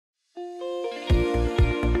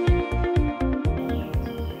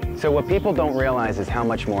So what people don't realize is how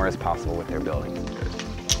much more is possible with their buildings.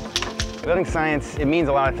 Building science, it means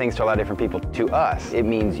a lot of things to a lot of different people. To us, it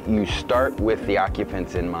means you start with the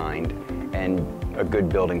occupants in mind and a good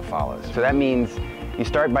building follows. So that means you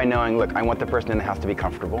start by knowing, look, I want the person in the house to be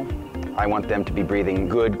comfortable. I want them to be breathing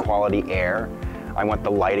good quality air. I want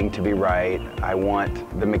the lighting to be right. I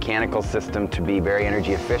want the mechanical system to be very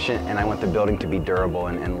energy efficient, and I want the building to be durable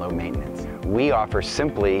and low maintenance. We offer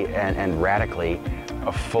simply and radically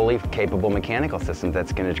a fully capable mechanical system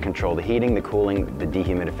that's going to control the heating, the cooling, the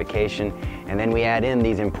dehumidification, and then we add in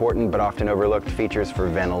these important but often overlooked features for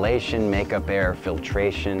ventilation, makeup air,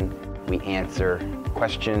 filtration. We answer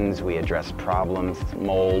questions, we address problems,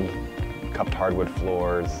 mold, cupped hardwood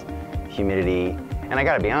floors, humidity. And I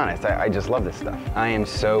gotta be honest, I just love this stuff. I am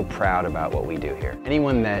so proud about what we do here.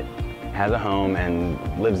 Anyone that has a home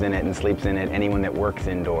and lives in it and sleeps in it, anyone that works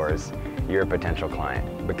indoors, you're a potential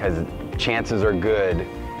client, because chances are good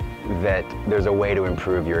that there's a way to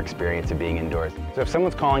improve your experience of being indoors. So if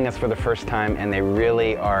someone's calling us for the first time and they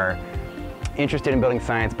really are interested in building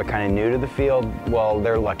science but kind of new to the field, well,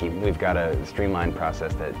 they're lucky. We've got a streamlined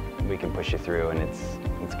process that we can push you through, and it's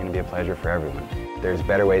going to be a pleasure for everyone. There's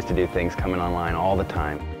better ways to do things coming online all the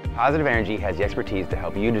time. Positive Energy has the expertise to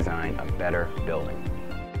help you design a better building.